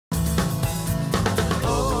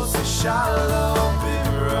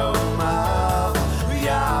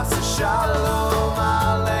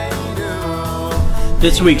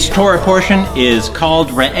This week's Torah portion is called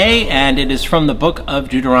Re'eh, and it is from the book of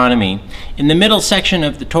Deuteronomy. In the middle section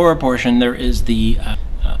of the Torah portion, there is the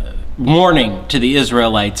warning to the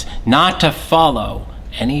Israelites not to follow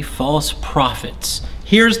any false prophets.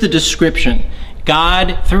 Here's the description.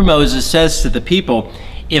 God, through Moses, says to the people,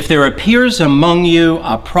 if there appears among you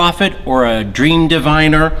a prophet or a dream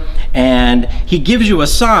diviner, and he gives you a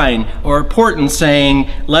sign or a portent saying,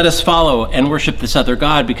 let us follow and worship this other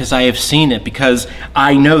God because I have seen it, because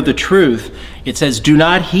I know the truth. It says, do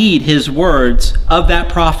not heed his words of that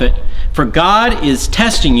prophet, for God is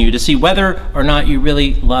testing you to see whether or not you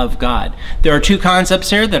really love God. There are two concepts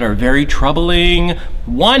here that are very troubling.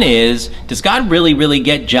 One is, does God really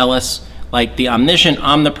get jealous? Like the omniscient,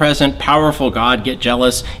 omnipresent, powerful God get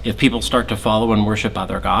jealous if people start to follow and worship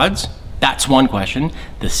other gods? That's one question.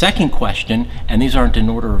 The second question, and these aren't in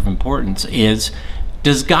order of importance, is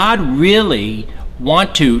does God really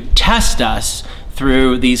want to test us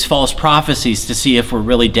through these false prophecies to see if we're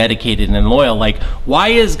really dedicated and loyal? Like, why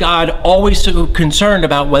is God always so concerned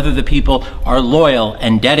about whether the people are loyal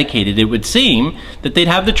and dedicated? It would seem that they'd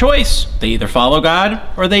have the choice. They either follow God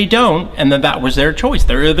or they don't, and then that was their choice.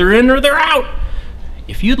 They're either in or they're out.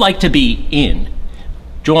 If you'd like to be in,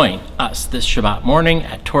 join us this Shabbat morning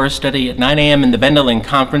at Torah study at 9 a.m. in the Vendelin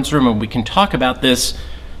conference room, and we can talk about this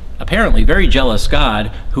apparently very jealous God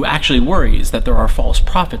who actually worries that there are false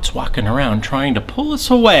prophets walking around trying to pull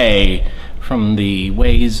us away from the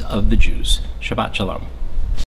ways of the Jews. Shabbat Shalom.